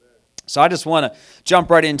So I just want to jump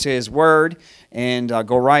right into his word and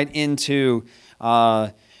go right into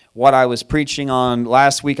what I was preaching on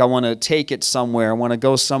last week. I want to take it somewhere. I want to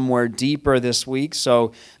go somewhere deeper this week.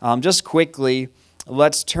 So just quickly,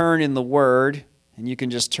 let's turn in the word, and you can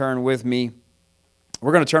just turn with me.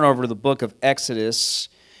 We're going to turn over to the book of Exodus,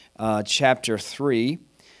 chapter 3.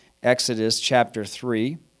 Exodus, chapter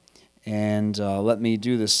 3. And let me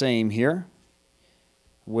do the same here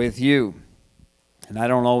with you. And I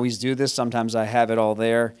don't always do this. Sometimes I have it all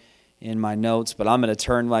there in my notes, but I'm going to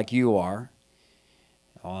turn like you are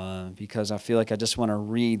because I feel like I just want to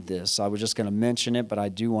read this. I was just going to mention it, but I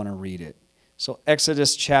do want to read it. So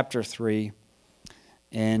Exodus chapter 3,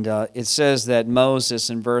 and it says that Moses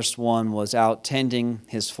in verse 1 was out tending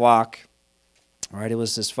his flock. All right, it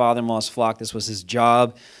was his father-in-law's flock. This was his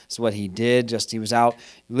job. This is what he did. He was out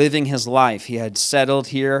living his life. He had settled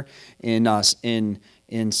here in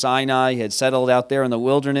Sinai. He had settled out there in the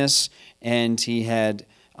wilderness, and he had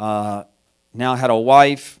now had a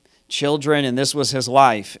wife, children, and this was his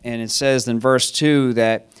life. And it says in verse 2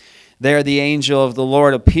 that there the angel of the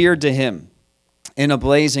Lord appeared to him in a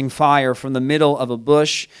blazing fire from the middle of a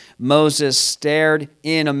bush. Moses stared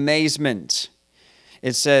in amazement.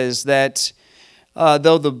 It says that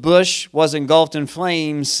though the bush was engulfed in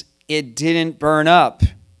flames, it didn't burn up.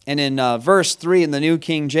 And in verse 3 in the New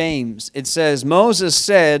King James, it says, Moses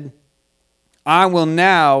said, I will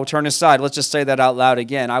now turn aside. Let's just say that out loud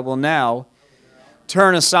again. I will now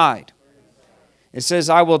turn aside. It says,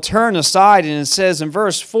 I will turn aside. And it says in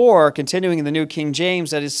verse 4, continuing in the New King James,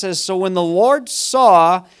 that it says, so when the Lord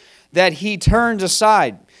saw that he turned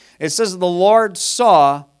aside, it says the Lord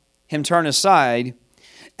saw him turn aside,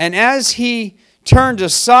 and as he turned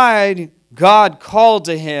aside, God called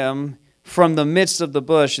to him from the midst of the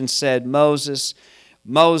bush and said, Moses,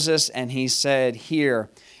 Moses, and he said, here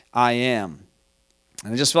I am.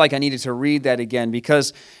 And I just feel like I needed to read that again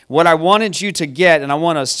because what I wanted you to get, and I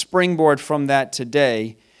want to springboard from that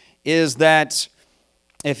today, is that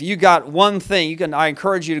if you got one thing, I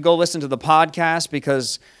encourage you to go listen to the podcast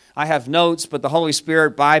because I have notes, but the Holy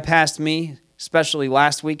Spirit bypassed me, especially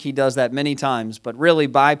last week. He does that many times, but really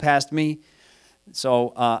bypassed me.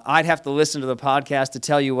 So I'd have to listen to the podcast to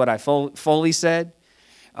tell you what I fully said.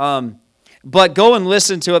 But go and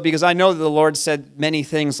listen to it because I know that the Lord said many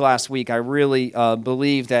things last week. I really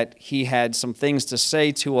believe that He had some things to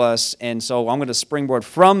say to us. And so I'm going to springboard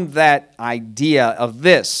from that idea of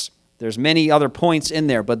this. There's many other points in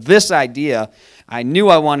there. But this idea I knew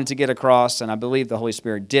I wanted to get across, and I believe the Holy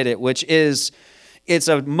Spirit did it, which is it's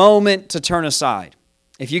a moment to turn aside.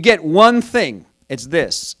 If you get one thing, it's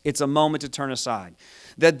this. It's a moment to turn aside.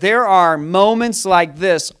 That there are moments like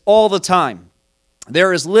this all the time.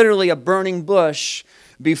 There is literally a burning bush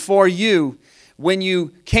before you. When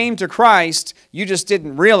you came to Christ, you just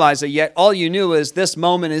didn't realize it yet. All you knew is this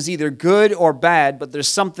moment is either good or bad, but there's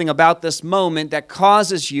something about this moment that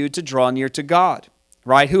causes you to draw near to God.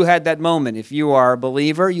 Right? Who had that moment? If you are a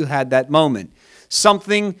believer, you had that moment.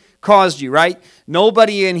 Something caused you, right?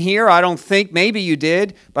 Nobody in here, I don't think, maybe you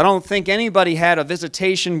did, but I don't think anybody had a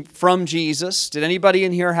visitation from Jesus. Did anybody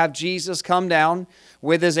in here have Jesus come down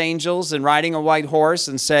with his angels and riding a white horse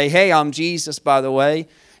and say, hey, I'm Jesus, by the way,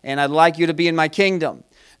 and I'd like you to be in my kingdom?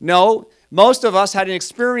 No, most of us had an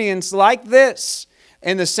experience like this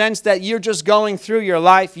in the sense that you're just going through your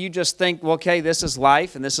life. You just think, well, okay, this is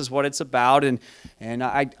life and this is what it's about. And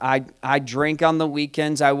I drink on the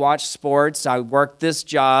weekends. I watch sports. I work this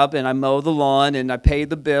job and I mow the lawn and I pay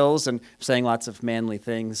the bills. And I'm saying lots of manly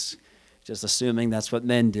things, just assuming that's what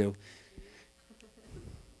men do.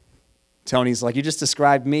 Tony's like, you just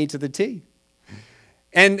described me to the T.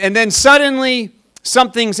 And then suddenly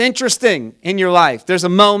something's interesting in your life. There's a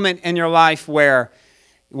moment in your life where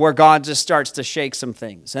God just starts to shake some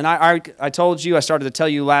things. And I told you, I started to tell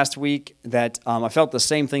you last week that I felt the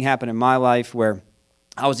same thing happen in my life where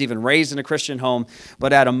I was even raised in a Christian home, but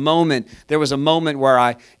there was a moment where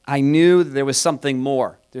I knew that there was something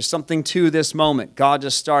more. There's something to this moment. God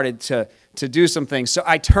just started to do some things. So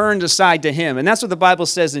I turned aside to Him. And that's what the Bible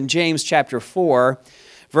says in James chapter 4,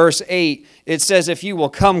 verse 8. It says, if you will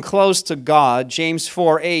come close to God, James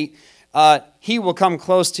 4:8, He will come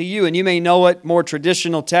close to you. And you may know it, more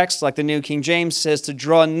traditional texts like the New King James says to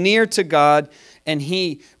draw near to God and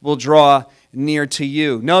He will draw near to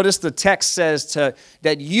you. Notice the text says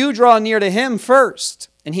that you draw near to Him first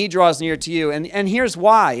and He draws near to you. And here's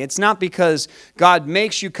why. It's not because God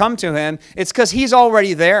makes you come to Him. It's because He's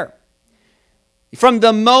already there. From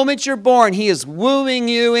the moment you're born, He is wooing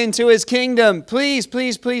you into His kingdom. Please,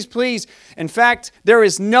 please, please, please. In fact, there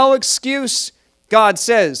is no excuse, God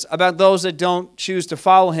says, about those that don't choose to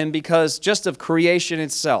follow Him because just of creation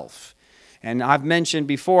itself. And I've mentioned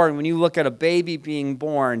before, when you look at a baby being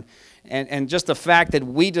born, and just the fact that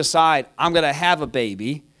we decide, I'm going to have a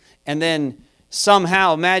baby, and then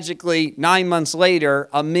somehow, magically, 9 months later,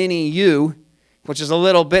 a mini you, which is a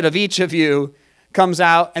little bit of each of you, comes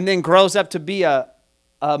out and then grows up to be a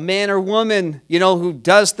man or woman, who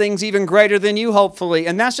does things even greater than you, hopefully.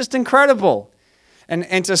 And that's just incredible.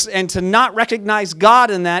 And to not recognize God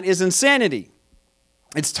in that is insanity.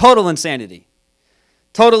 It's total insanity.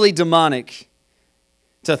 Totally demonic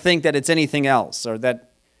to think that it's anything else, or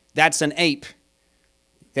that that's an ape.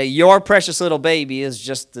 That your precious little baby is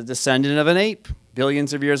just the descendant of an ape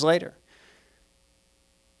billions of years later.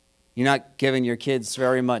 You're not giving your kids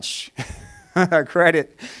very much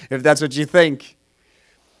credit if that's what you think.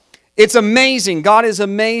 It's amazing. God is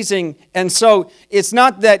amazing. And so it's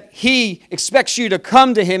not that He expects you to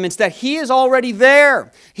come to Him. It's that He is already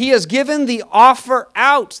there. He has given the offer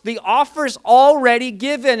out. The offer's already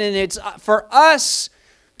given, and it's for us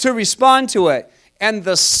to respond to it. And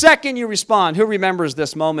the second you respond, who remembers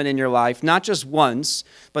this moment in your life? Not just once,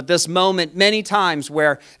 but this moment many times,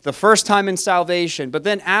 where the first time in salvation, but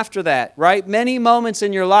then after that, right? Many moments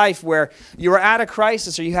in your life where you were at a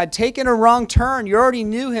crisis, or you had taken a wrong turn. You already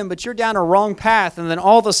knew Him, but you're down a wrong path. And then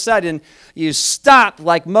all of a sudden, you stop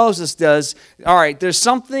like Moses does. All right, there's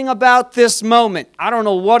something about this moment. I don't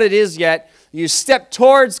know what it is yet. You step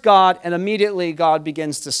towards God, and immediately God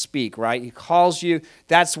begins to speak, right? He calls you.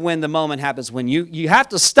 That's when the moment happens, when you have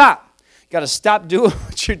to stop. You got to stop doing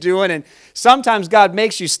what you're doing, and sometimes God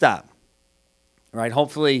makes you stop, right?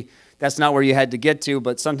 Hopefully, that's not where you had to get to,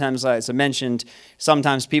 but sometimes, as I mentioned,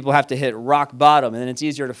 sometimes people have to hit rock bottom, and then it's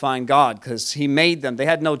easier to find God because He made them. They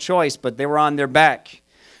had no choice, but they were on their back,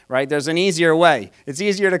 right? There's an easier way. It's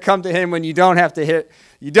easier to come to Him when you don't have to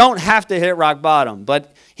hit rock bottom,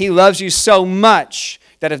 but He loves you so much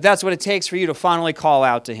that if that's what it takes for you to finally call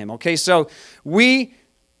out to Him. Okay, so we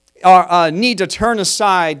need to turn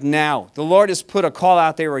aside now. The Lord has put a call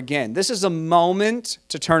out there again. This is a moment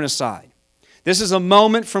to turn aside. This is a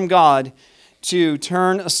moment from God to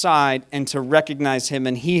turn aside and to recognize Him,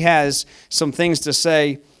 and He has some things to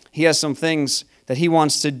say. He has some things that He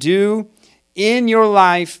wants to do in your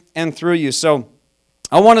life and through you. So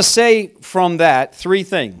I want to say from that 3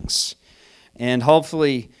 things, and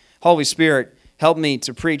hopefully, Holy Spirit, help me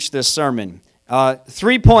to preach this sermon.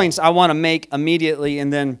 3 points I want to make immediately,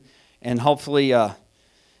 and hopefully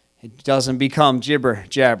it doesn't become jibber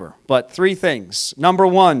jabber. But 3 things. Number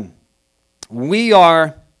 1, we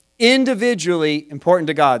are individually important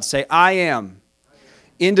to God. Say, I am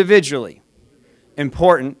individually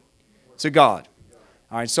important to God.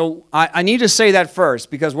 All right, so I need to say that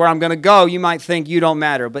first, because where I'm going to go, you might think you don't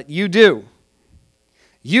matter, but you do.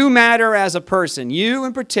 You matter as a person. You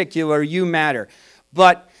in particular, you matter.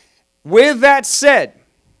 But with that said,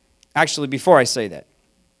 actually, before I say that,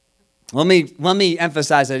 let me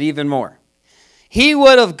emphasize that even more. He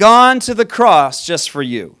would have gone to the cross just for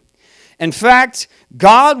you. In fact,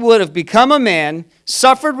 God would have become a man,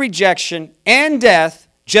 suffered rejection and death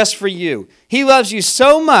just for you. He loves you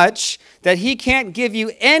so much that He can't give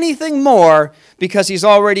you anything more, because He's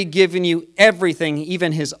already given you everything,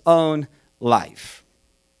 even His own life.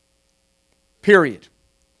 Period.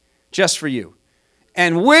 Just for you.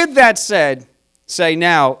 And with that said, say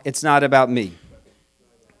now, it's not about me.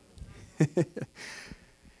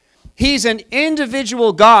 He's an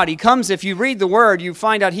individual God. He comes, if you read the Word, you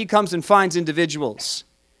find out He comes and finds individuals.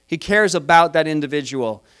 He cares about that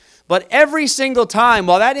individual. But every single time,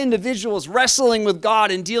 while that individual is wrestling with God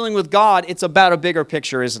and dealing with God, it's about a bigger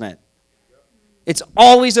picture, isn't it? It's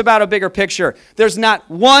always about a bigger picture. There's not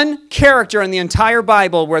one character in the entire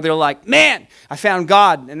Bible where they're like, man, I found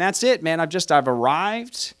God, and that's it, man. I've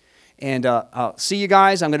arrived, and I'll see you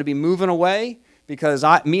guys. I'm going to be moving away because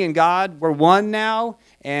me and God, we're one now,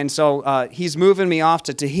 and so He's moving me off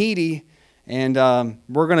to Tahiti, and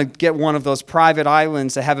we're going to get one of those private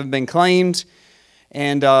islands that haven't been claimed.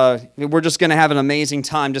 And we're just going to have an amazing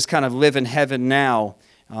time, just kind of live in heaven now.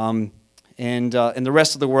 And the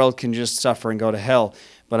rest of the world can just suffer and go to hell.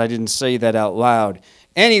 But I didn't say that out loud.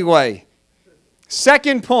 Anyway,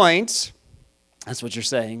 second point, that's what you're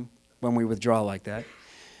saying when we withdraw like that.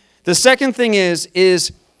 The second thing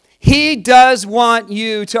is He does want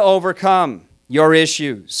you to overcome your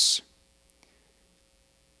issues.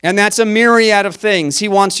 And that's a myriad of things. He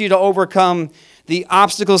wants you to overcome the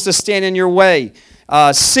obstacles that stand in your way.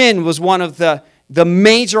 Sin was one of the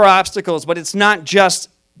major obstacles, but it's not just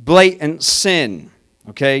blatant sin,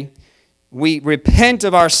 okay? We repent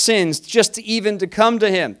of our sins just to come to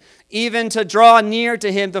Him. Even to draw near to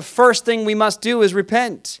Him, the first thing we must do is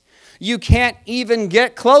repent. you can't even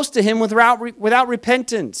get close to him without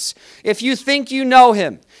repentance. If you think you know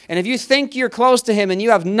him, and if you think you're close to him and you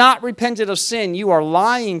have not repented of sin, you are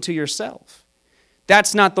lying to yourself.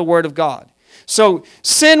 That's not the word of God. So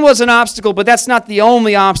sin was an obstacle, but that's not the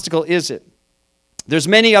only obstacle, is it? There's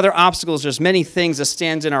many other obstacles. There's many things that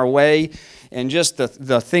stand in our way, and just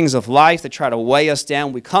the things of life that try to weigh us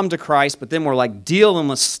down. We come to Christ, but then we're like dealing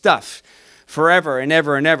with stuff forever and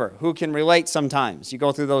ever and ever. Who can relate sometimes? You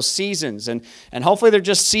go through those seasons, and hopefully they're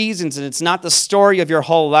just seasons, and it's not the story of your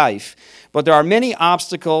whole life. But there are many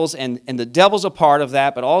obstacles, and the devil's a part of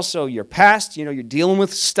that, but also your past. You're dealing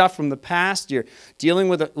with stuff from the past. You're dealing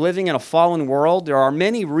with living in a fallen world. There are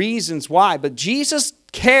many reasons why, but Jesus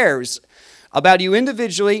cares about you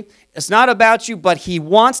individually. It's not about you, but he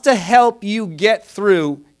wants to help you get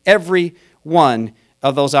through every one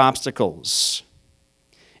of those obstacles.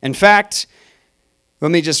 In fact,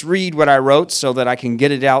 let me just read what I wrote so that I can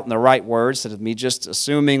get it out in the right words, instead of me just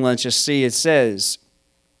assuming. Let's just see. It says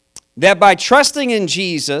that by trusting in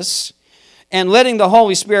Jesus and letting the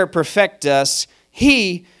Holy Spirit perfect us,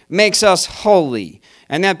 he makes us holy.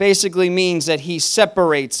 And that basically means that he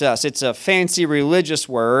separates us. It's a fancy religious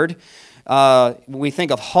word. We think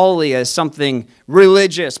of holy as something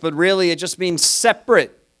religious, but really it just means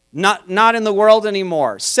separate, not in the world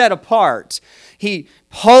anymore, set apart. He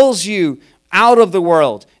pulls you out of the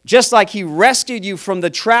world, just like he rescued you from the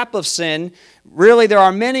trap of sin. Really, there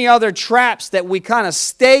are many other traps that we kind of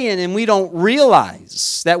stay in and we don't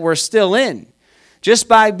realize that we're still in. Just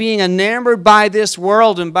by being enamored by this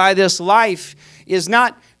world and by this life is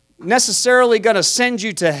not necessarily going to send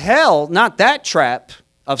you to hell, not that trap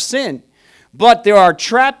of sin. But there are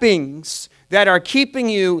trappings that are keeping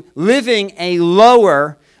you living a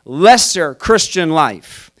lower, lesser Christian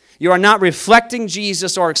life. You are not reflecting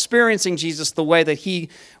Jesus or experiencing Jesus the way that he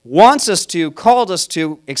wants us to, called us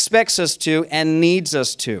to, expects us to, and needs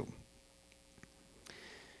us to.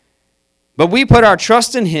 But we put our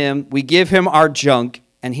trust in him, we give him our junk,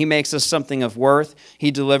 and he makes us something of worth.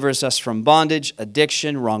 He delivers us from bondage,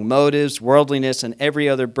 addiction, wrong motives, worldliness, and every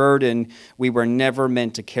other burden we were never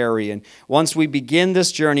meant to carry. And once we begin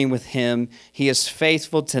this journey with him, he is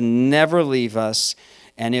faithful to never leave us.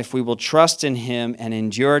 And if we will trust in him and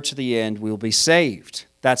endure to the end, we will be saved.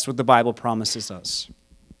 That's what the Bible promises us.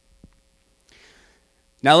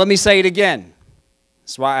 Now let me say it again.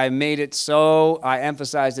 That's why I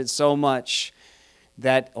emphasized it so much.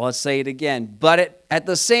 Let's say it again, but at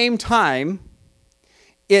the same time,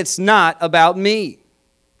 it's not about me.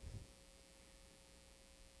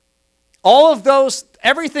 All of those,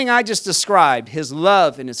 everything I just described, his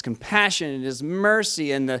love and his compassion and his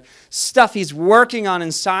mercy and the stuff he's working on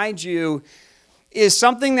inside you, is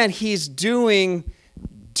something that he's doing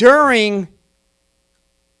during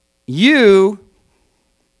you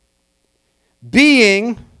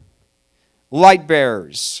being light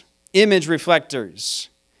bearers, image reflectors,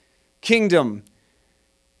 kingdom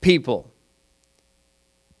people.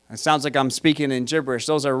 It sounds like I'm speaking in gibberish.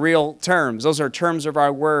 Those are real terms. Those are terms of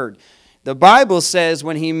our word. The Bible says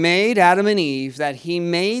when he made Adam and Eve that he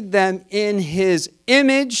made them in his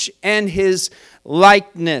image and his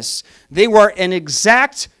likeness. They were an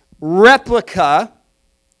exact replica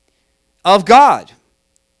of God,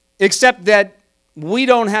 except that we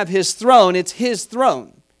don't have his throne. It's his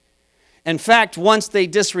throne. In fact, once they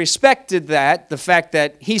disrespected that, the fact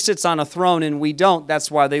that he sits on a throne and we don't,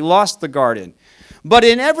 that's why they lost the garden. But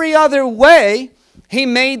in every other way, he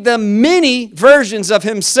made them many versions of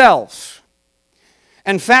himself.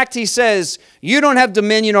 In fact, he says, you don't have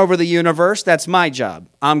dominion over the universe. That's my job.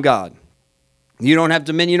 I'm God. You don't have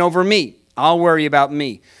dominion over me. I'll worry about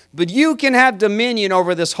me. But you can have dominion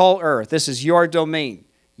over this whole earth. This is your domain.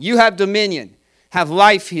 You have dominion. Have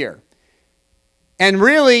life here. And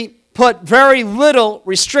really put very little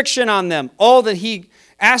restriction on them. All that he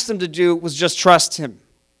asked them to do was just trust him.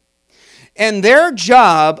 And their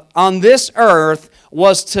job on this earth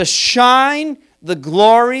was to shine the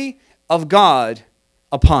glory of God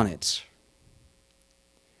upon it.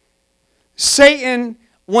 Satan,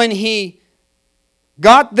 when he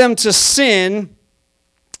got them to sin,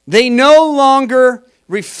 they no longer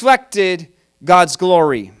reflected God's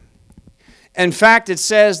glory. In fact, it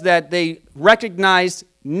says that they recognized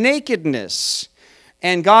nakedness.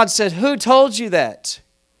 And God said, who told you that?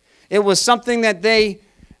 It was something that they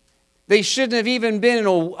shouldn't have even been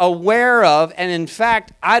aware of. And in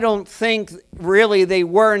fact, I don't think really they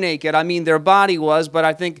were naked. I mean, their body was, but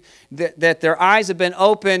I think that their eyes have been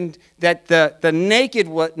opened, that the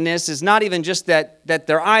nakedness is not even just that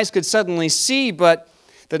their eyes could suddenly see, but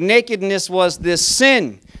The nakedness was this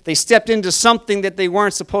sin. They stepped into something that they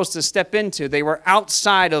weren't supposed to step into. They were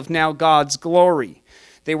outside of now God's glory.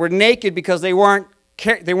 They were naked because they weren't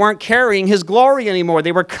carrying His glory anymore.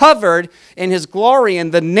 They were covered in His glory,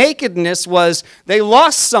 and the nakedness was they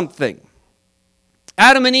lost something.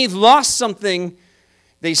 Adam and Eve lost something.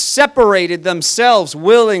 They separated themselves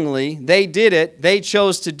willingly. They did it. They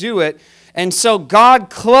chose to do it. And so God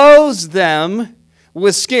clothes them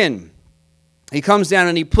with skin. He comes down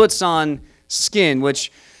and He puts on skin, which,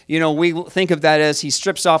 we think of that as He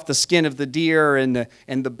strips off the skin of the deer and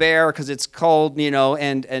the bear because it's cold,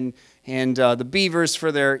 and the beavers for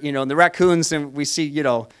their, and the raccoons, and we see,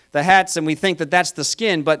 the hats, and we think that that's the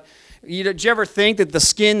skin. But did you ever think that the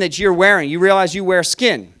skin that you're wearing, you realize you wear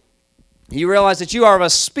skin? You realize that you are of a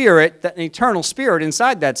spirit, an eternal spirit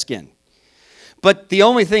inside that skin. But the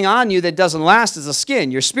only thing on you that doesn't last is the skin.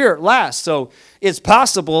 Your spirit lasts. So it's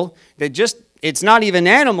possible that it's not even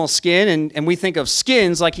animal skin, and we think of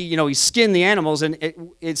skins like he skinned the animals, and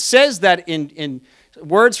it says that in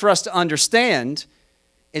words for us to understand.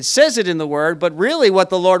 It says it in the Word, but really what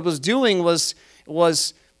the Lord was doing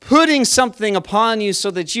was putting something upon you so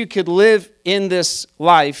that you could live in this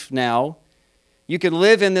life now. You could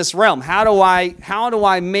live in this realm. How do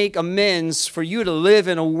I make amends for you to live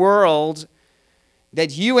in a world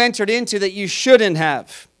that you entered into that you shouldn't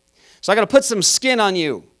have? So I got to put some skin on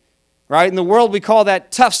you, right? In the world we call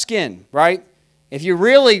that tough skin, right? If you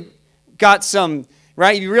really got some,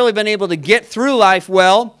 right? If you've really been able to get through life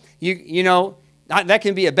well, that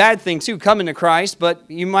can be a bad thing too, coming to Christ, but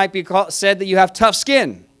you might be said that you have tough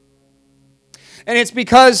skin. And it's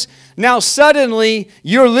because now suddenly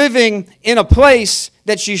you're living in a place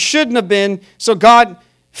that you shouldn't have been, so God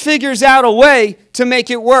figures out a way to make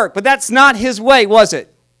it work. But that's not His way, was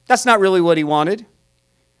it? That's not really what He wanted.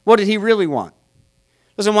 What did He really want?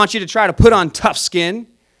 He doesn't want you to try to put on tough skin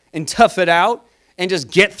and tough it out and just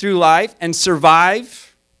get through life and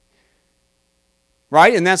survive.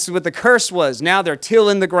 Right? And that's what the curse was. Now they're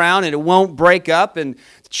tilling the ground and it won't break up, and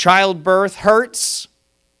childbirth hurts.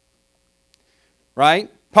 Right?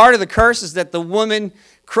 Part of the curse is that the woman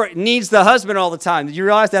needs the husband all the time. Did you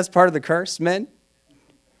realize that's part of the curse, men?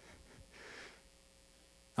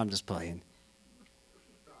 I'm just playing.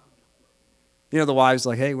 The wife's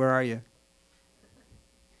like, hey, where are you?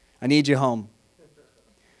 I need you home.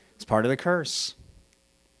 It's part of the curse.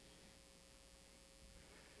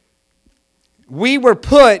 We were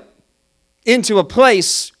put into a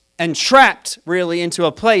place and trapped, really, into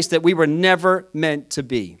a place that we were never meant to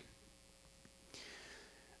be.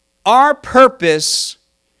 Our purpose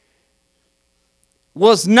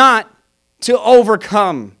was not to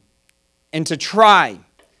overcome and to try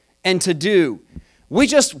and to do. We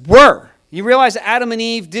just were. You realize that Adam and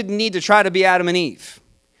Eve didn't need to try to be Adam and Eve.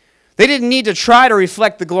 They didn't need to try to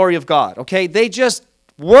reflect the glory of God, okay? They just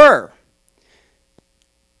were.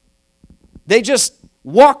 They just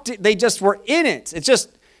walked, they just were in it. It's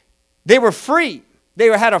just, they were free. They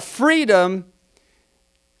had a freedom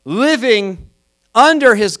living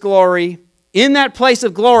under His glory, in that place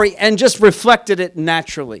of glory, and just reflected it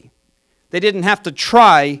naturally. They didn't have to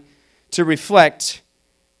try to reflect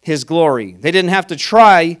His glory. They didn't have to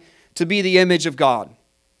try to be the image of God.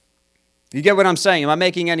 You get what I'm saying? Am I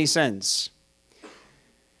making any sense?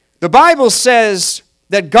 The Bible says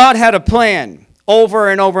that God had a plan over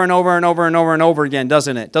and over and over and over and over and over again,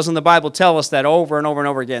 doesn't it? Doesn't the Bible tell us that over and over and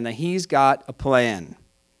over again, that He's got a plan?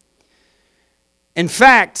 In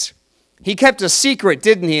fact, He kept a secret,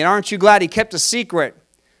 didn't He? And aren't you glad He kept a secret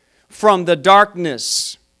from the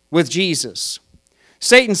darkness with Jesus?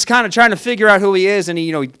 Satan's kind of trying to figure out who He is, and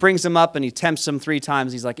he brings Him up and he tempts Him 3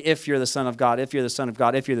 times. He's like, if you're the Son of God, if you're the Son of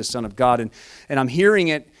God, if you're the Son of God. And I'm hearing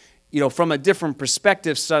it, from a different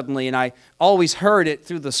perspective suddenly, and I always heard it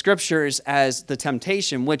through the Scriptures as the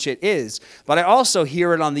temptation, which it is. But I also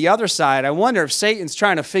hear it on the other side. I wonder if Satan's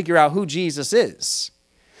trying to figure out who Jesus is,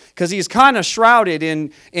 because he's kind of shrouded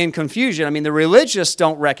in confusion. I mean, the religious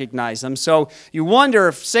don't recognize Him, so you wonder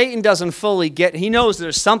if Satan doesn't fully get, he knows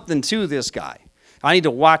there's something to this guy. I need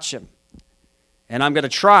to watch him, and I'm going to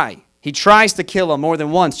try. He tries to kill him more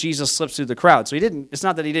than once. Jesus slips through the crowd, so it's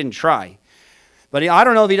not that he didn't try. But I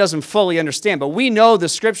don't know if he doesn't fully understand. But we know the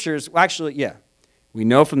Scriptures, we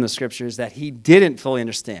know from the Scriptures that he didn't fully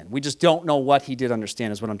understand. We just don't know what he did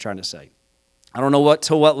understand is what I'm trying to say. I don't know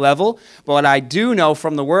to what level, but I do know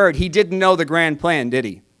from the Word, he didn't know the grand plan, did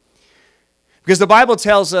he? Because the Bible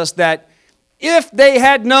tells us that if they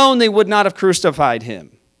had known, they would not have crucified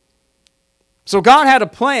Him. So God had a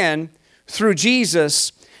plan through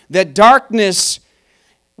Jesus that darkness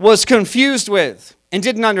was confused with and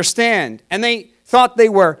didn't understand. And they thought they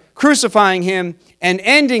were crucifying him and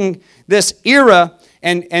ending this era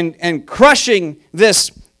and crushing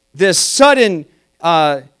this sudden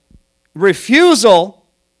refusal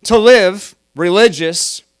to live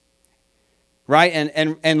religious, right,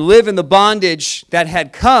 and live in the bondage that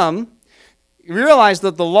had come, you realize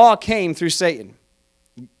that the law came through Satan.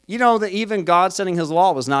 You know that even God sending his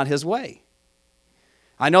law was not his way.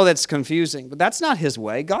 I know that's confusing, but that's not his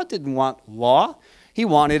way. God didn't want law. He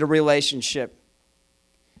wanted a relationship.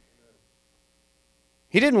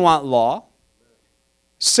 He didn't want law.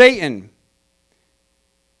 Satan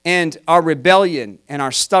and our rebellion and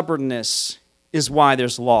our stubbornness is why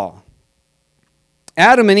there's law.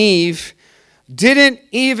 Adam and Eve didn't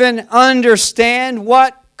even understand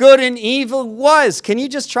what good and evil was. Can you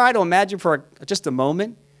just try to imagine for just a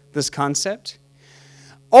moment this concept?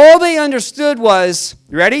 All they understood was,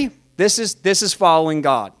 you ready? This is following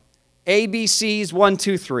God. ABCs 1,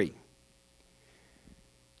 2, 3.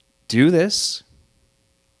 Do this.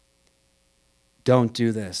 Don't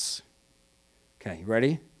do this. Okay,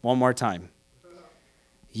 ready? One more time.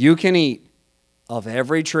 You can eat of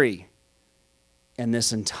every tree in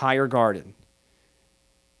this entire garden.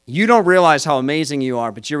 You don't realize how amazing you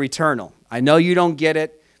are, but you're eternal. I know you don't get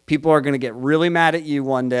it. People are going to get really mad at you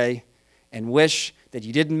one day and wish that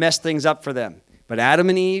you didn't mess things up for them. But Adam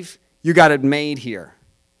and Eve, you got it made here.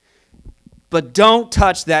 But don't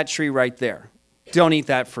touch that tree right there. Don't eat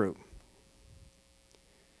that fruit.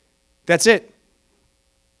 That's it.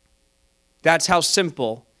 That's how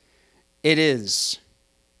simple it is.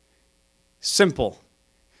 Simple.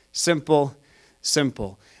 Simple.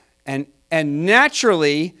 Simple. And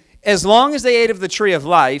naturally, as long as they ate of the tree of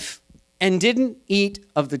life and didn't eat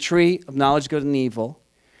of the tree of knowledge, good and evil,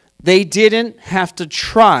 they didn't have to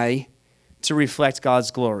try to reflect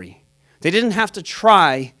God's glory. They didn't have to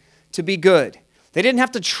try to be good. They didn't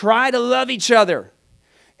have to try to love each other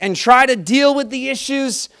and try to deal with the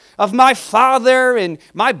issues of my father and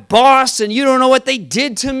my boss and you don't know what they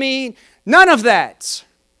did to me. None of that.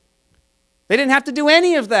 They didn't have to do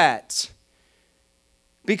any of that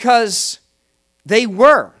because they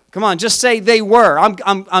were. Come on, just say they were.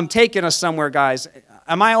 I'm taking us somewhere, guys.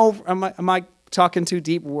 Am I talking too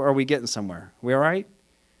deep, or are we getting somewhere? We all right?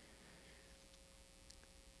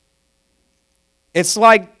 It's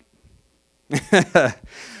like,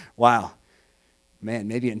 wow. Man,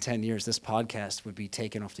 maybe in 10 years this podcast would be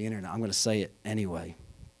taken off the internet. I'm going to say it anyway.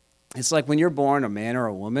 It's like when you're born a man or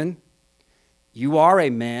a woman, you are a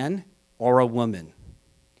man or a woman.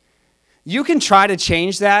 You can try to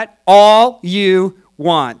change that all you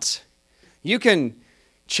want. You can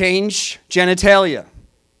change genitalia.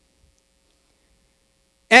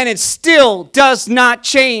 And it still does not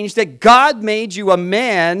change that God made you a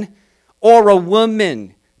man or a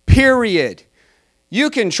woman, period. You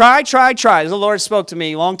can try. The Lord spoke to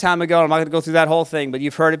me a long time ago. I'm not going to go through that whole thing, but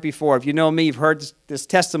you've heard it before. If you know me, you've heard this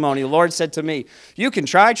testimony. The Lord said to me, you can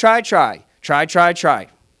try.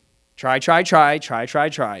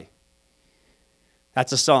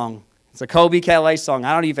 That's a song. It's a Kobe Calais song.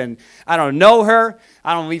 I don't know her.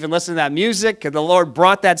 I don't even listen to that music. The Lord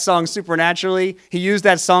brought that song supernaturally. He used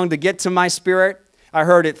that song to get to my spirit. I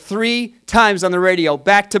heard it 3 times on the radio,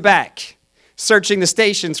 back to back, searching the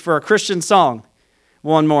stations for a Christian song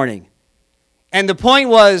one morning. And the point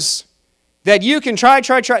was that you can try.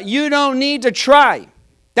 You don't need to try.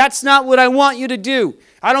 That's not what I want you to do.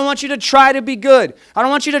 I don't want you to try to be good. I don't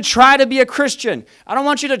want you to try to be a Christian. I don't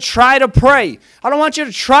want you to try to pray. I don't want you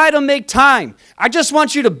to try to make time. I just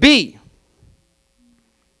want you to be.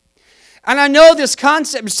 And I know this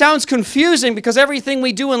concept sounds confusing because everything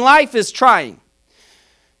we do in life is trying.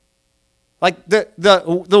 Like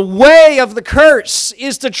the way of the curse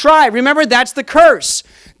is to try. Remember, that's the curse.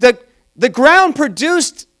 The ground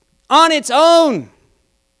produced on its own.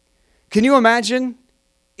 Can you imagine?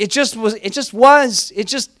 It just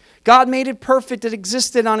was. God made it perfect. It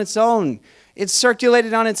existed on its own. It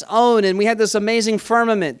circulated on its own. And we had this amazing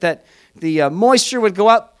firmament that the moisture would go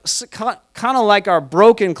up, kind of like our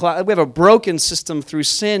broken cloud. We have a broken system through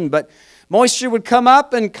sin, but moisture would come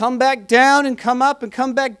up and come back down and come up and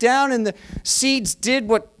come back down. And the seeds did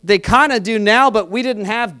what they kind of do now, but we didn't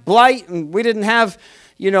have blight and we didn't have,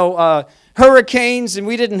 hurricanes and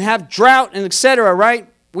we didn't have drought and etc., right?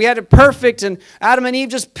 We had it perfect, and Adam and Eve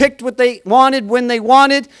just picked what they wanted when they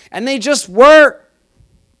wanted, and they just were.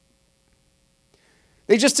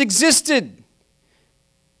 They just existed.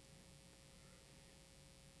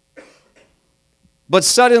 But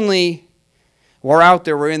suddenly, we're out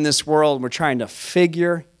there, we're in this world, we're trying to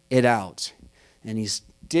figure it out. And he's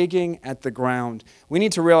digging at the ground. We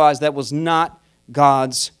need to realize that was not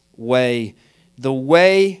God's way. The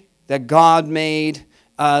way that God made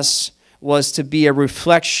us was to be a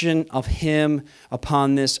reflection of Him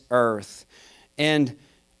upon this earth. And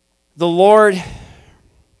the Lord,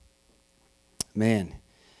 man,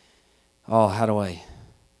 oh, how do I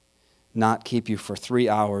not keep you for 3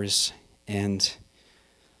 hours? And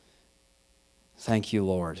thank you,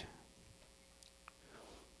 Lord.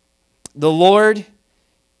 The Lord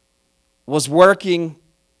was working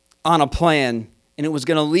on a plan, and it was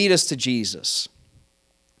going to lead us to Jesus.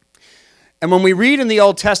 And when we read in the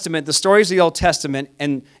Old Testament, the stories of the Old Testament,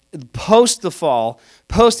 and post the fall,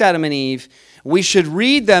 post Adam and Eve, we should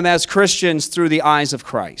read them as Christians through the eyes of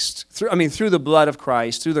Christ. Through the blood of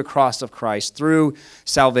Christ, through the cross of Christ, through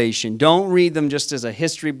salvation. Don't read them just as a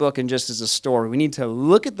history book and just as a story. We need to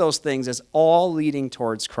look at those things as all leading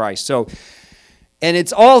towards Christ. And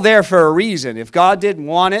it's all there for a reason. If God didn't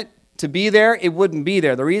want it to be there, it wouldn't be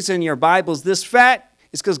there. The reason your Bible's this fat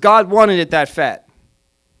is because God wanted it that fat.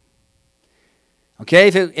 Okay,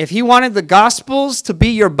 if He wanted the Gospels to be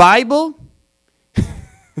your Bible,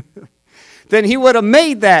 then He would have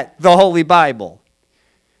made that the Holy Bible.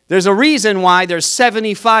 There's a reason why there's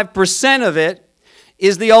 75% of it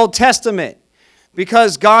is the Old Testament.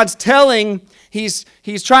 Because God's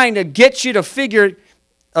He's trying to get you to figure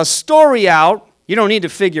a story out. You don't need to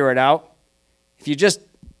figure it out. If you just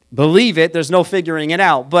believe it, there's no figuring it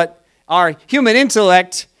out. But our human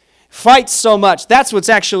intellect fights so much. That's what's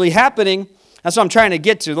actually happening. That's what I'm trying to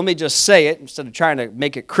get to. Let me just say it instead of trying to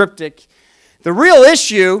make it cryptic. The real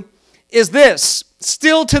issue is this.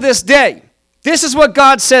 Still to this day, this is what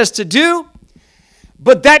God says to do,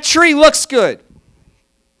 but that tree looks good.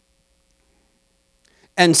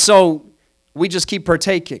 And so we just keep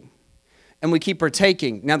partaking. And we keep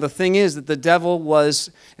partaking. Now the thing is that the devil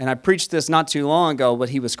was, and I preached this not too long ago, but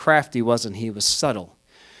he was crafty, wasn't he? He was subtle.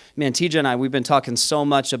 Man, TJ and I, we've been talking so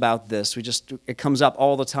much about this. It comes up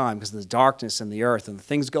all the time because of the darkness in the earth and the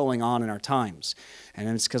things going on in our times. And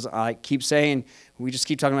it's because I keep saying, we just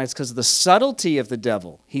keep talking about it's because of the subtlety of the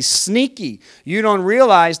devil. He's sneaky. You don't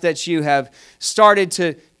realize that you have started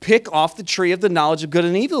to pick off the tree of the knowledge of good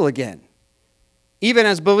and evil again. Even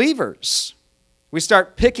as believers. We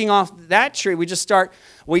start picking off that tree.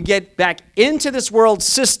 We get back into this world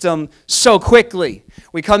system so quickly.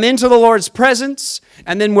 We come into the Lord's presence,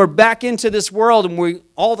 and then we're back into this world, and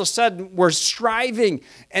all of a sudden we're striving,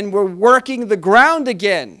 and we're working the ground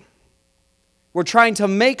again. We're trying to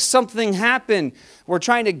make something happen. We're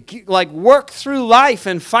trying to work through life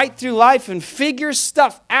and fight through life and figure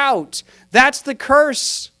stuff out. That's the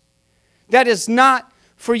curse. That is not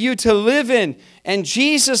for you to live in. And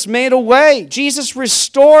Jesus made a way. Jesus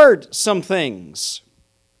restored some things.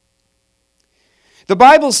 The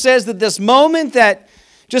Bible says that this moment that,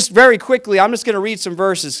 just very quickly, I'm just going to read some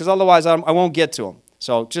verses because otherwise I won't get to them.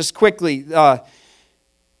 So just quickly,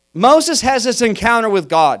 Moses has this encounter with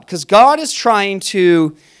God because God is trying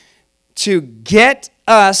to get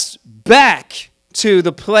us back to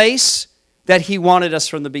the place that He wanted us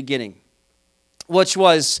from the beginning, which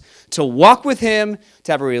was to walk with Him,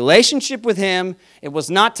 to have a relationship with Him. It was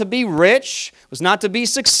not to be rich. It was not to be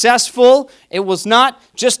successful. It was not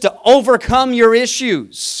just to overcome your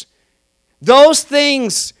issues. Those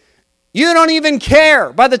things, you don't even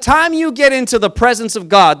care. By the time you get into the presence of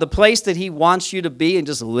God, the place that He wants you to be and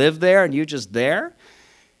just live there and you're just there,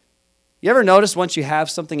 you ever notice once you have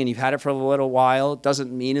something and you've had it for a little while, it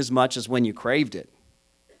doesn't mean as much as when you craved it?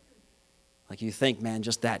 Like you think, man,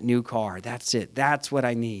 just that new car, that's it. That's what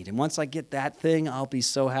I need. And once I get that thing, I'll be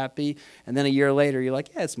so happy. And then a year later, you're like,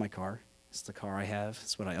 yeah, it's my car. It's the car I have.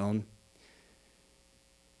 It's what I own.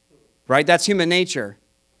 Right? That's human nature.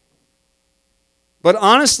 But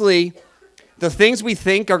honestly, the things we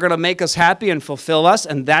think are going to make us happy and fulfill us,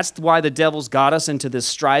 and that's why the devil's got us into this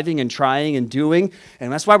striving and trying and doing.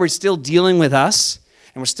 And that's why we're still dealing with us.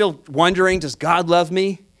 And we're still wondering, does God love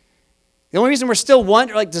me? The only reason we're still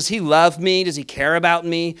wondering, does He love me? Does He care about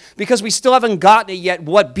me? Because we still haven't gotten it yet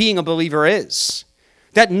what being a believer is.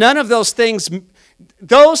 That none of those things,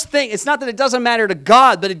 it's not that it doesn't matter to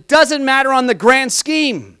God, but it doesn't matter on the grand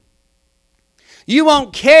scheme. You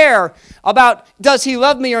won't care about does He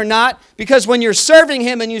love me or not, because when you're serving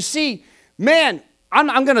Him and you see, man,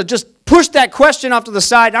 I'm going to just push that question off to the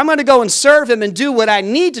side. I'm going to go and serve Him and do what I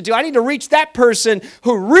need to do. I need to reach that person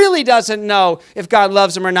who really doesn't know if God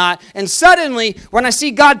loves them or not. And suddenly, when I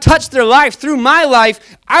see God touch their life through my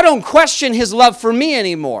life, I don't question His love for me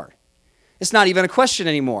anymore. It's not even a question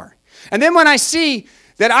anymore. And then when I see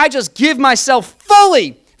that I just give myself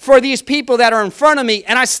fully for these people that are in front of me,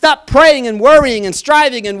 and I stop praying and worrying and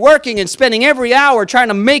striving and working and spending every hour trying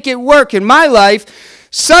to make it work in my life,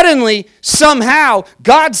 suddenly, somehow,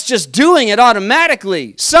 God's just doing it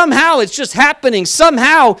automatically. Somehow it's just happening.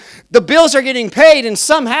 Somehow the bills are getting paid, and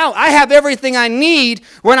somehow I have everything I need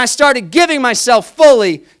when I started giving myself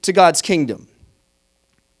fully to God's kingdom.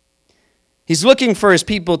 He's looking for his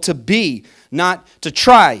people to be, not to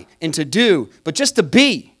try and to do, but just to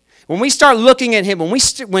be. When we start looking at him, when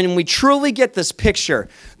we truly get this picture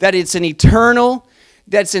that it's an eternal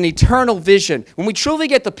vision, when we truly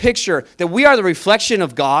get the picture that we are the reflection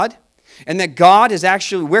of God, and that God is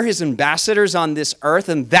actually, we're his ambassadors on this earth,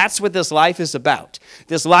 and that's what this life is about.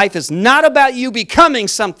 This life is not about you becoming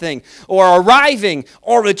something, or arriving,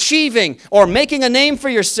 or achieving, or making a name for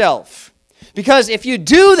yourself. Because if you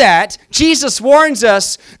do that, Jesus warns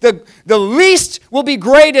us, the least will be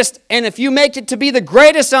greatest, and if you make it to be the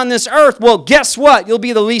greatest on this earth, well, guess what? You'll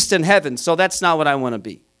be the least in heaven. So that's not what I want to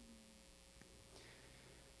be.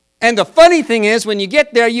 And the funny thing is, when you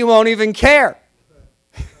get there, you won't even care.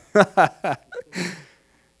 It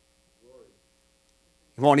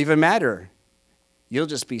won't even matter. You'll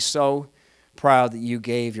just be so proud that you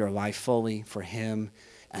gave your life fully for him.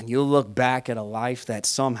 And you'll look back at a life that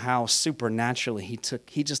somehow supernaturally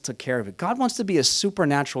he just took care of it. God wants to be a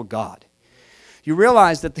supernatural God. You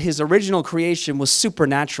realize that his original creation was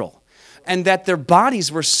supernatural, and that their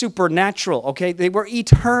bodies were supernatural, okay? They were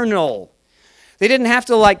eternal. They didn't have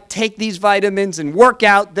to take these vitamins and work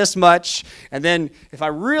out this much, and then if I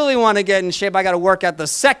really want to get in shape, I got to work out the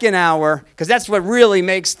second hour, because that's what really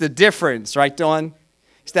makes the difference, right, Dawn?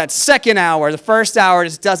 It's that second hour. The first hour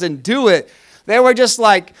just doesn't do it. They were just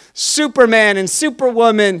like Superman and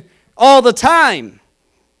Superwoman all the time.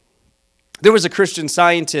 There was a Christian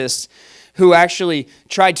scientist who actually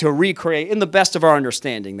tried to recreate, in the best of our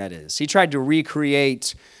understanding, that is, he tried to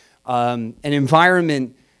recreate an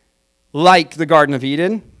environment like the Garden of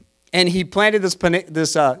Eden, and he planted this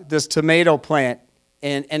tomato plant,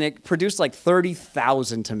 and it produced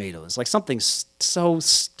 30,000 tomatoes, something so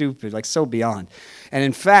stupid, so beyond. And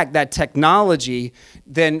in fact, that technology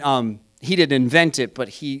then he didn't invent it, but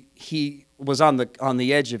he was on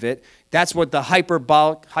the edge of it. That's what the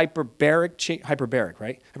hyperbaric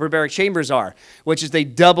chambers are, which is they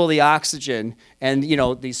double the oxygen, and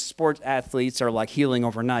these sports athletes are healing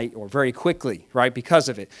overnight or very quickly, right, because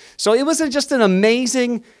of it. So it was just an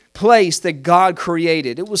amazing place that God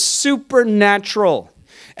created. It was supernatural,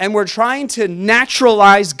 and we're trying to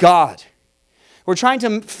naturalize God. We're trying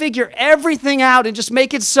to figure everything out and just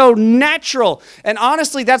make it so natural. And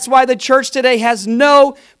honestly, that's why the church today has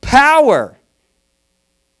no power.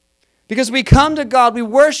 Because we come to God, we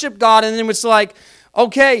worship God, and then it's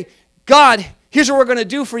okay, God, here's what we're going to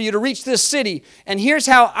do for you to reach this city. And here's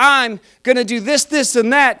how I'm going to do this, this,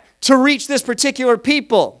 and that to reach this particular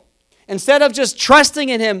people. Instead of just trusting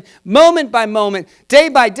in him moment by moment, day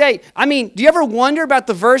by day. I mean, do you ever wonder about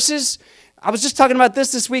the verses? I was just talking about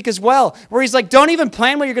this week as well, where he's don't even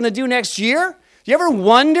plan what you're going to do next year. Do you ever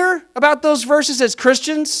wonder about those verses as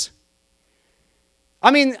Christians? I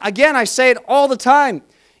mean, again, I say it all the time.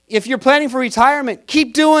 If you're planning for retirement,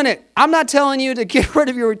 keep doing it. I'm not telling you to get rid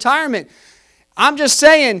of your retirement. I'm just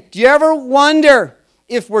saying, do you ever wonder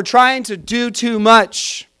if we're trying to do too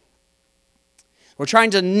much? We're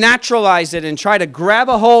trying to naturalize it and try to grab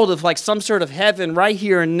a hold of some sort of heaven right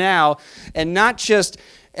here and now, and not just...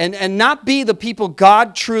 And not be the people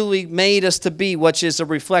God truly made us to be, which is a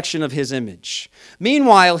reflection of his image.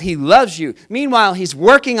 Meanwhile, he loves you. Meanwhile, he's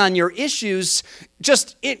working on your issues.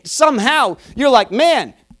 Somehow, you're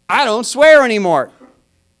man, I don't swear anymore.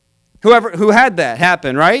 Who had that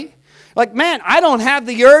happen, right? Man, I don't have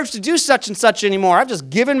the urge to do such and such anymore. I've just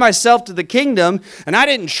given myself to the kingdom, and I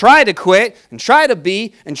didn't try to quit and try to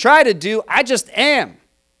be and try to do. I just am.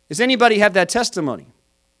 Does anybody have that testimony?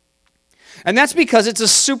 And that's because it's a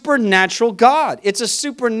supernatural God. It's a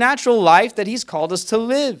supernatural life that he's called us to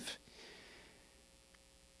live.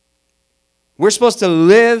 We're supposed to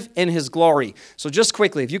live in his glory. So just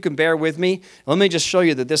quickly, if you can bear with me, let me just show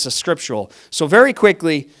you that this is scriptural. So very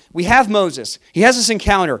quickly, we have Moses. He has this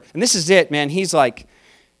encounter, and this is it, man. He's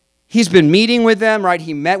been meeting with them, right?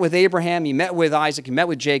 He met with Abraham, he met with Isaac, he met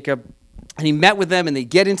with Jacob. And he met with them, and they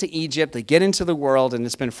get into Egypt, they get into the world, and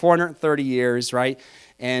it's been 430 years, right?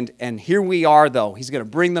 And here we are, though. He's going to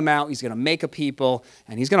bring them out, he's going to make a people,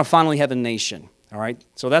 and he's going to finally have a nation, all right?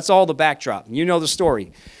 So that's all the backdrop. You know the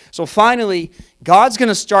story. So finally, God's going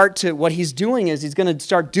to start to, what he's doing is he's going to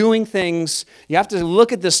start doing things. You have to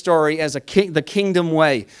look at this story as the kingdom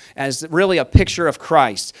way, as really a picture of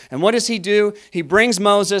Christ. And what does he do? He brings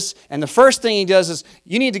Moses, and the first thing he does is,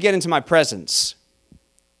 you need to get into my presence.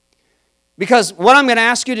 Because what I'm going to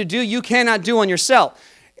ask you to do, you cannot do on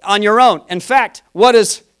your own. In fact, what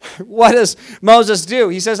does What does Moses do?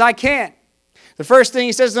 He says, I can't. The first thing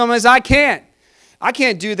he says to him is, I can't. I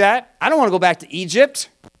can't do that. I don't want to go back to Egypt.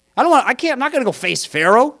 I'm not going to go face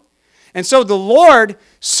Pharaoh. And so the Lord,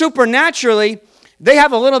 supernaturally, they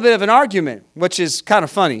have a little bit of an argument, which is kind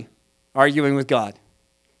of funny, arguing with God.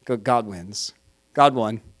 God wins. God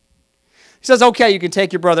won. He says, okay, you can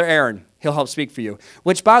take your brother Aaron. He'll help speak for you.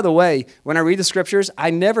 Which, by the way, when I read the scriptures, I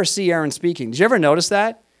never see Aaron speaking. Did you ever notice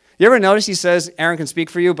that? You ever notice he says Aaron can speak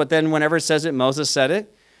for you, but then whenever it says it, Moses said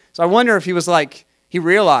it? So I wonder if he was like, he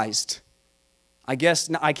realized, I guess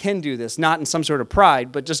I can do this, not in some sort of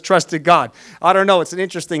pride, but just trusted God. I don't know. It's an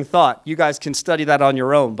interesting thought. You guys can study that on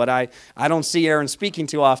your own, but I don't see Aaron speaking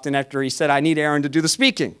too often after he said, I need Aaron to do the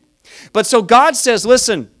speaking. But so God says,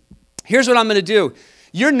 listen, here's what I'm going to do.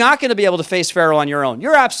 You're not going to be able to face Pharaoh on your own.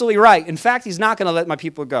 You're absolutely right. In fact, he's not going to let my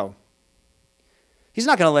people go. He's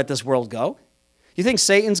not going to let this world go. You think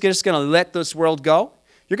Satan's just going to let this world go?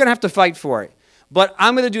 You're going to have to fight for it. But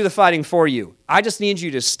I'm going to do the fighting for you. I just need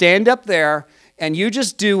you to stand up there and you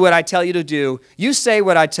just do what I tell you to do. You say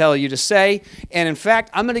what I tell you to say. And in fact,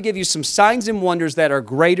 I'm going to give you some signs and wonders that are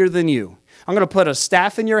greater than you. I'm going to put a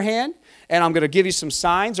staff in your hand and I'm going to give you some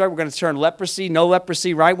signs, right? We're going to turn leprosy, no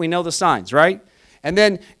leprosy, right? We know the signs, right? And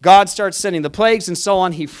then God starts sending the plagues and so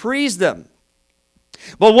on. He frees them.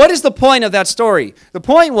 But what is the point of that story? The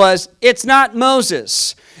point was, it's not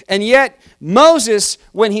Moses. And yet, Moses,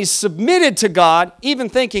 when he submitted to God, even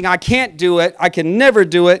thinking, I can't do it, I can never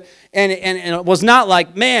do it, and it was not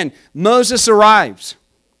like, man, Moses arrived.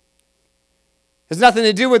 It has nothing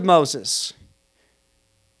to do with Moses.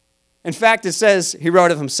 In fact, it says, he wrote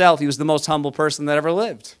of himself, he was the most humble person that ever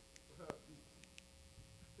lived.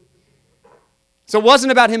 So it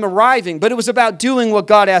wasn't about him arriving, but it was about doing what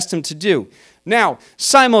God asked him to do. Now,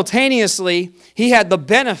 simultaneously, he had the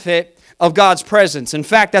benefit of God's presence. In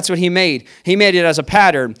fact, that's what he made. He made it as a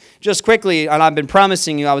pattern. Just quickly, and I've been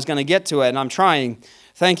promising you I was going to get to it, and I'm trying.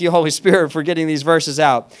 Thank you, Holy Spirit, for getting these verses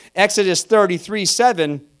out. Exodus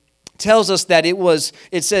 33:7 tells us that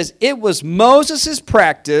it says, it was Moses'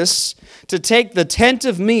 practice to take the tent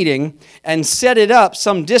of meeting and set it up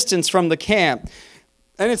some distance from the camp.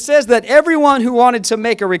 And it says that everyone who wanted to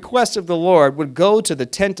make a request of the Lord would go to the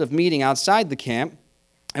tent of meeting outside the camp.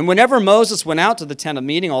 And whenever Moses went out to the tent of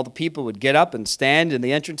meeting, all the people would get up and stand in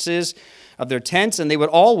the entrances of their tents, and they would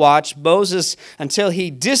all watch Moses until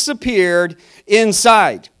he disappeared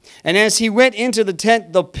inside. And as he went into the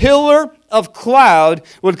tent, the pillar of cloud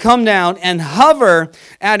would come down and hover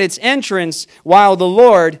at its entrance while the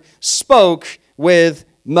Lord spoke with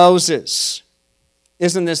Moses.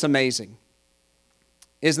 Isn't this amazing?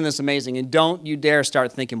 Isn't this amazing? And don't you dare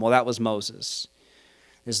start thinking, well, that was Moses.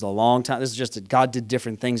 This is a long time. This is just that God did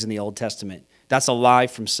different things in the Old Testament. That's a lie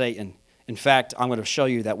from Satan. In fact, I'm going to show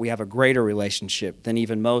you that we have a greater relationship than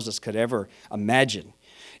even Moses could ever imagine.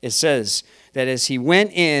 It says that as he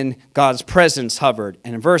went in, God's presence hovered.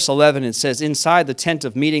 And in verse 11, it says, inside the tent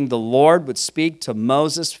of meeting, the Lord would speak to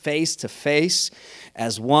Moses face to face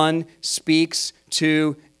as one speaks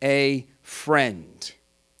to a friend.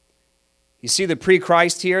 You see the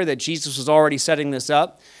pre-Christ here, that Jesus was already setting this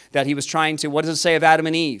up, that he was trying to, what does it say of Adam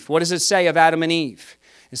and Eve? What does it say of Adam and Eve?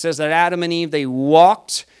 It says that Adam and Eve, they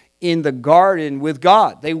walked in the garden with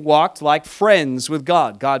God. They walked like friends with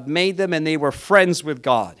God. God made them and they were friends with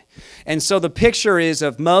God. And so the picture is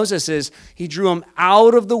of Moses is he drew them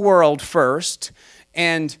out of the world first,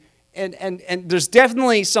 and there's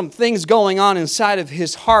definitely some things going on inside of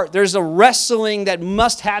his heart. There's a wrestling that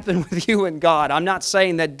must happen with you and God. I'm not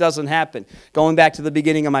saying that doesn't happen. Going back to the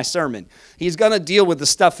beginning of my sermon. He's going to deal with the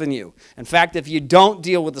stuff in you. In fact, if you don't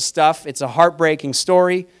deal with the stuff, it's a heartbreaking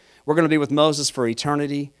story. We're going to be with Moses for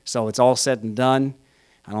eternity, so it's all said and done.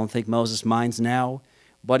 I don't think Moses minds now.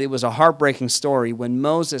 But it was a heartbreaking story when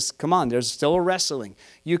Moses, come on, there's still a wrestling.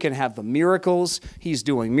 You can have the miracles. He's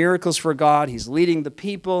doing miracles for God. He's leading the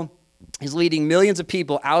people. He's leading millions of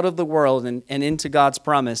people out of the world and into God's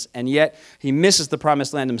promise, and yet he misses the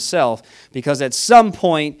promised land himself because at some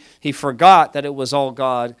point he forgot that it was all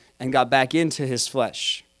God and got back into his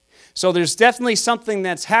flesh. So there's definitely something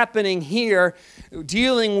that's happening here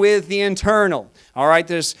dealing with the internal. All right,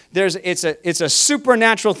 it's a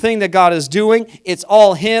supernatural thing that God is doing. It's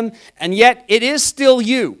all him, and yet it is still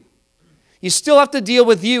you. You still have to deal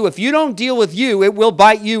with you. If you don't deal with you, it will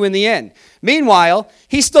bite you in the end. Meanwhile,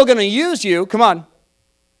 he's still going to use you. Come on.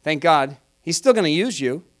 Thank God. He's still going to use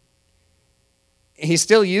you. He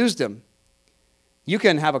still used him. You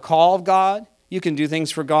can have a call of God. You can do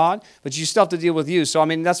things for God, but you still have to deal with you. So, I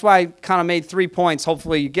mean, that's why I kind of made 3 points.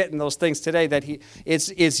 Hopefully, you're getting those things today, that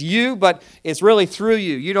it's you, but it's really through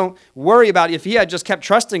you. You don't worry about it. If he had just kept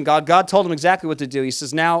trusting God, God told him exactly what to do. He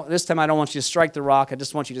says, now, this time I don't want you to strike the rock. I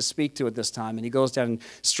just want you to speak to it this time. And he goes down and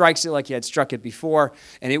strikes it like he had struck it before,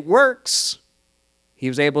 and it works. He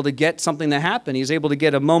was able to get something to happen. He was able to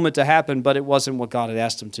get a moment to happen, but it wasn't what God had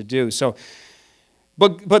asked him to do. So,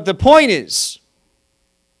 but the point is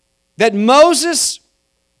that Moses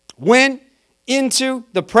went into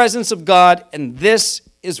the presence of God, and this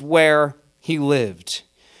is where he lived.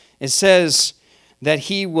 It says that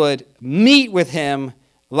he would meet with him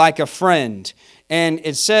like a friend. And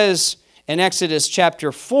it says in Exodus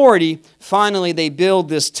chapter 40, finally they build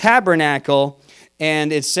this tabernacle,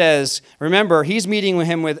 and it says, remember, he's meeting with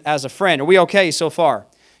him as a friend. Are we okay so far?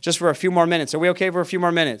 Just for a few more minutes. Are we okay for a few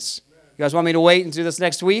more minutes? You guys want me to wait and do this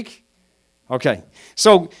next week? Okay.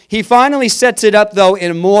 So he finally sets it up, though,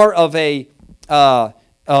 in more of a,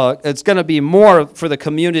 it's going to be more for the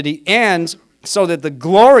community, and so that the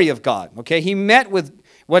glory of God, okay? He met with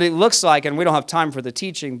what it looks like, and we don't have time for the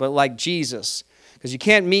teaching, but like Jesus, because you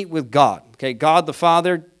can't meet with God, okay? God the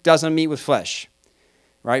Father doesn't meet with flesh,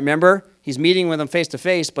 right? Remember? He's meeting with him face to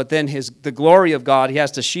face, but then the glory of God, he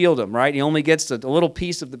has to shield him, right? He only gets a little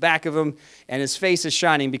piece of the back of him, and his face is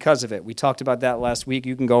shining because of it. We talked about that last week.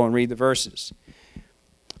 You can go and read the verses.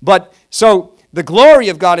 But so the glory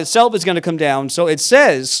of God itself is going to come down. So it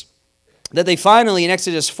says that they finally, in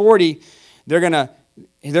Exodus 40, they're going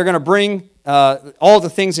to bring all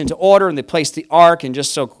the things into order, and they place the ark. And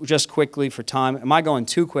just quickly for time, am I going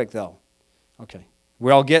too quick though? Okay,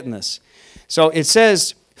 we're all getting this. So it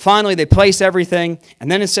says, finally, they place everything,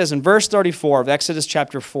 and then it says in verse 34 of Exodus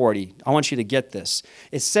chapter 40, I want you to get this.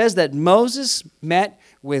 It says that Moses met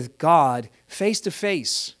with God face to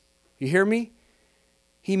face. You hear me?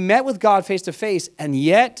 He met with God face to face, and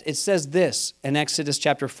yet it says this in Exodus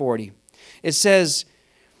chapter 40. It says,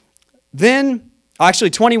 then, actually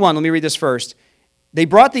 21, let me read this first. They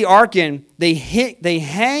brought the ark in, they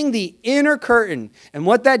hang the inner curtain, and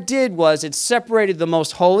what that did was it separated the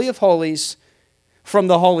most holy of holies from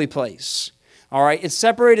the holy place. All right, it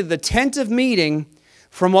separated the tent of meeting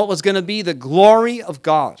from what was going to be the glory of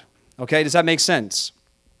God. Okay, does that make sense?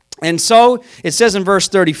 And so it says in verse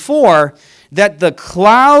 34 that the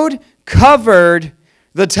cloud covered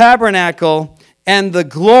the tabernacle, and the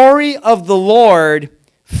glory of the Lord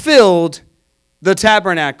filled the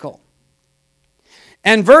tabernacle.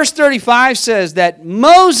 And verse 35 says that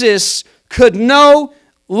Moses could no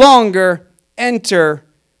longer enter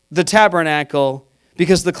the tabernacle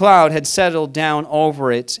because the cloud had settled down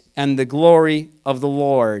over it, and the glory of the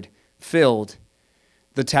Lord filled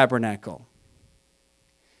the tabernacle.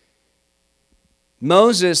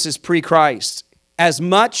 Moses is pre-Christ. As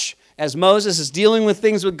much as Moses is dealing with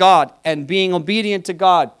things with God and being obedient to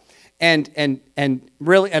God, and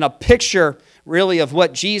a picture really of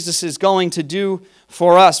what Jesus is going to do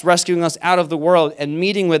for us, rescuing us out of the world and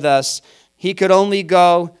meeting with us, he could only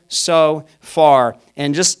go so far.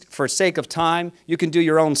 And just for sake of time, you can do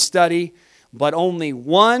your own study, but only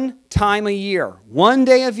one time a year, one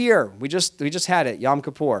day of year, we just had it, Yom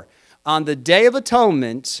Kippur, on the Day of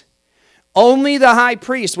Atonement, only the high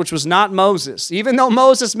priest, which was not Moses, even though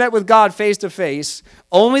Moses met with God face to face,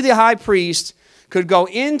 only the high priest could go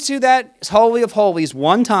into that Holy of Holies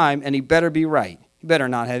one time, and he better be right. He better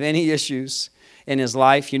not have any issues in his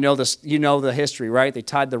life. You know the history, right? They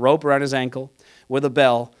tied the rope around his ankle with a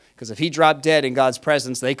bell, because if he dropped dead in God's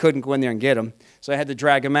presence, they couldn't go in there and get him, so they had to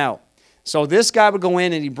drag him out. So this guy would go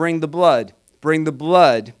in and he'd bring the blood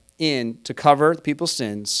in to cover the people's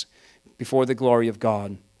sins before the glory of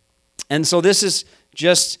God. And so this is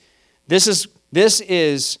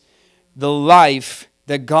the life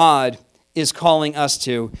that God is calling us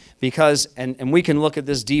to, because, and we can look at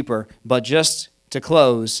this deeper, but just to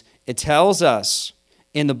close, it tells us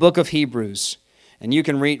in the book of Hebrews, and you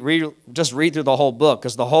can just read through the whole book,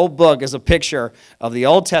 because the whole book is a picture of the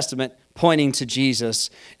Old Testament pointing to Jesus.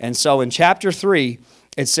 And so in chapter 3,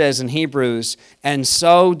 it says in Hebrews, and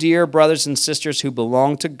so, dear brothers and sisters who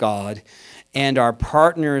belong to God and are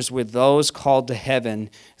partners with those called to heaven,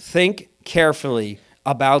 think carefully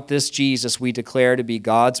about this Jesus we declare to be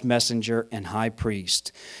God's messenger and high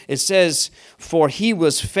priest. It says, for he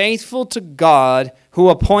was faithful to God who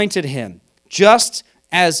appointed him, just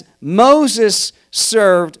as Moses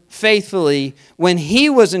served faithfully when he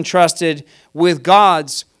was entrusted with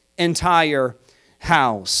God's entire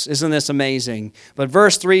house. Isn't this amazing? But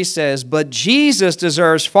verse 3 says, but Jesus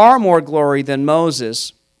deserves far more glory than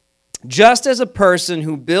Moses, just as a person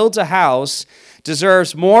who builds a house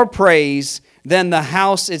deserves more praise than the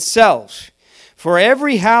house itself. For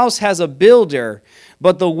every house has a builder,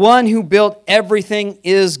 but the one who built everything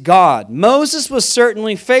is God. Moses was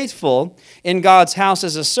certainly faithful in God's house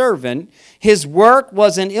as a servant. His work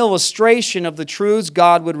was an illustration of the truths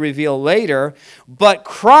God would reveal later. But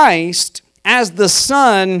Christ, as the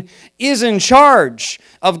Son, is in charge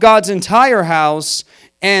of God's entire house.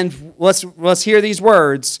 And let's hear these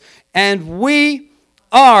words. And we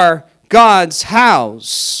are God's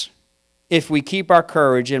house, if we keep our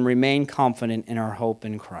courage and remain confident in our hope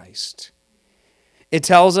in Christ. It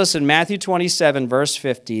tells us in Matthew 27, verse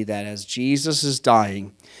 50, that as Jesus is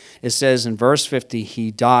dying, it says in verse 50,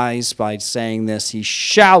 he dies by saying this. He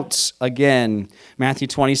shouts again, Matthew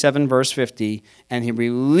 27, verse 50, and he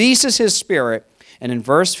releases his spirit. And in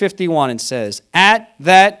verse 51, it says, at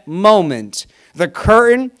that moment, the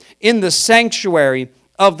curtain in the sanctuary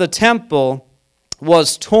of the temple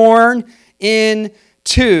was torn in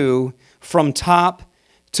two from top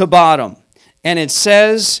to bottom. And it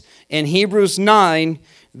says in Hebrews 9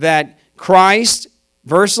 that Christ,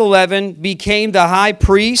 verse 11, became the high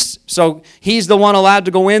priest. So he's the one allowed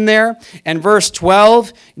to go in there. And verse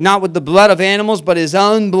 12, not with the blood of animals, but his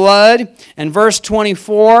own blood. And verse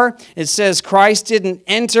 24, it says Christ didn't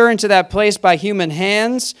enter into that place by human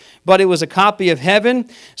hands, but it was a copy of heaven.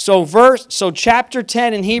 So chapter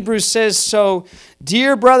 10 in Hebrews says, so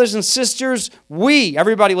dear brothers and sisters,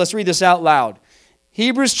 everybody let's read this out loud.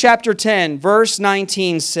 Hebrews chapter 10, verse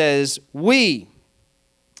 19 says, we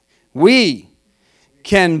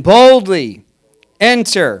can boldly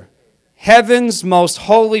enter heaven's most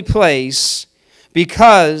holy place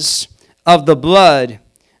because of the blood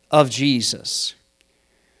of Jesus.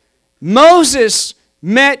 Moses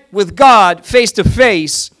met with God face to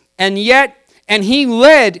face, and he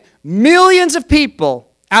led millions of people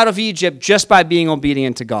out of Egypt just by being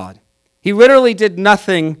obedient to God. He literally did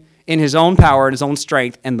nothing in his own power and his own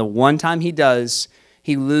strength, and the one time he does,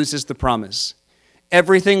 he loses the promise.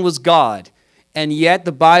 Everything was God. And yet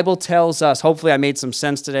the Bible tells us, hopefully I made some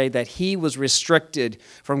sense today, that he was restricted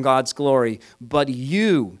from God's glory. But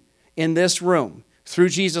you in this room, through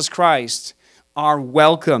Jesus Christ, are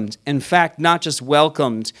welcomed. In fact, not just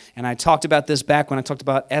welcomed, and I talked about this back when I talked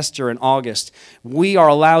about Esther in August. We are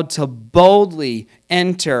allowed to boldly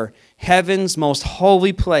enter heaven's most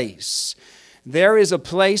holy place. There is a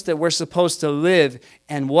place that we're supposed to live,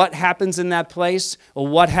 and what happens in that place, or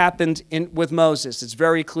what happened with Moses, it's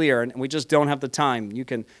very clear, and we just don't have the time. You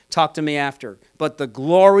can talk to me after. But the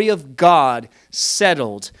glory of God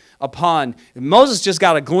settled upon. Moses just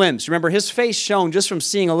got a glimpse. Remember, his face shone just from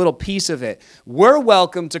seeing a little piece of it. We're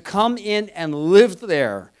welcome to come in and live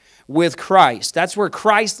there with Christ. That's where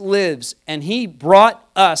Christ lives, and he brought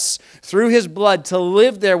us through his blood to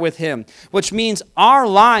live there with him, which means our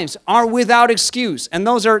lives are without excuse. And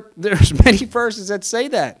there's many verses that say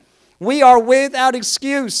that. We are without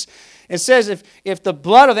excuse. It says if the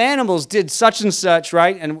blood of animals did such and such,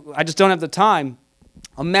 right, and I just don't have the time,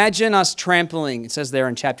 imagine us trampling, it says there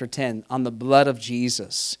in chapter 10, on the blood of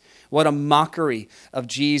Jesus. What a mockery of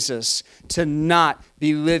Jesus to not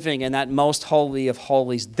be living in that most holy of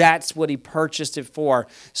holies. That's what he purchased it for,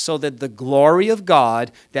 so that the glory of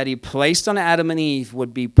God that he placed on Adam and Eve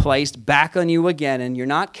would be placed back on you again, and you're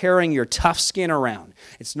not carrying your tough skin around.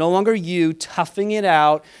 It's no longer you toughing it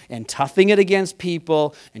out and toughing it against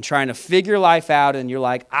people and trying to figure life out, and you're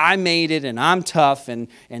like, I made it and I'm tough and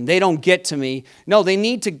they don't get to me. No, they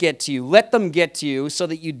need to get to you. Let them get to you so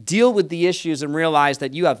that you deal with the issues and realize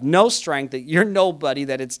that you have no strength, that you're nobody,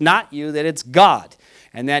 that it's not you, that it's God.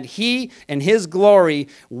 And that he and his glory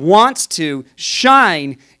wants to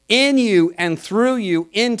shine in you and through you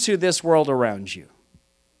into this world around you.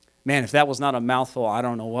 Man, if that was not a mouthful, I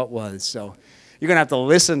don't know what was. So you're going to have to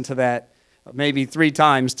listen to that maybe 3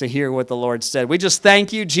 times to hear what the Lord said. We just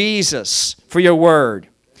thank you, Jesus, for your word.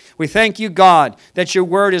 We thank you, God, that your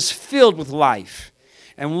word is filled with life.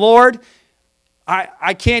 And Lord,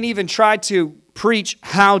 I can't even try to preach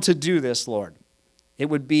how to do this, Lord. It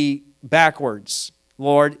would be backwards.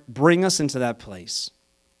 Lord, bring us into that place.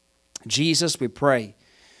 Jesus, we pray,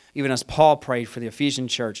 even as Paul prayed for the Ephesian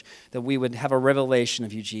church, that we would have a revelation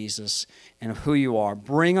of you, Jesus, and of who you are.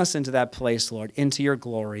 Bring us into that place, Lord, into your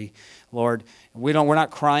glory. Lord, we're not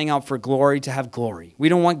crying out for glory to have glory. We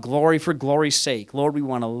don't want glory for glory's sake. Lord, we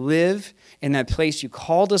want to live in that place you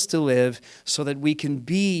called us to live so that we can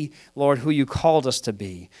be, Lord, who you called us to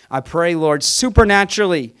be. I pray, Lord,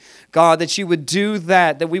 supernaturally, God, that you would do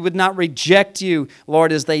that we would not reject you,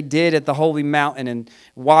 Lord, as they did at the holy mountain and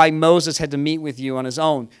why Moses had to meet with you on his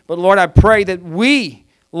own. But Lord, I pray that we,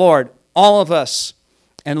 Lord, all of us,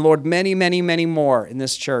 and Lord, many, many, many more in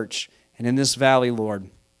this church and in this valley, Lord,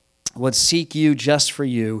 would seek you just for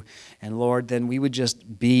you. And Lord, then we would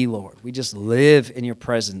just be, Lord. We just live in your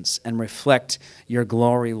presence and reflect your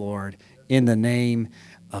glory, Lord, in the name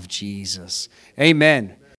of Jesus.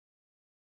 Amen.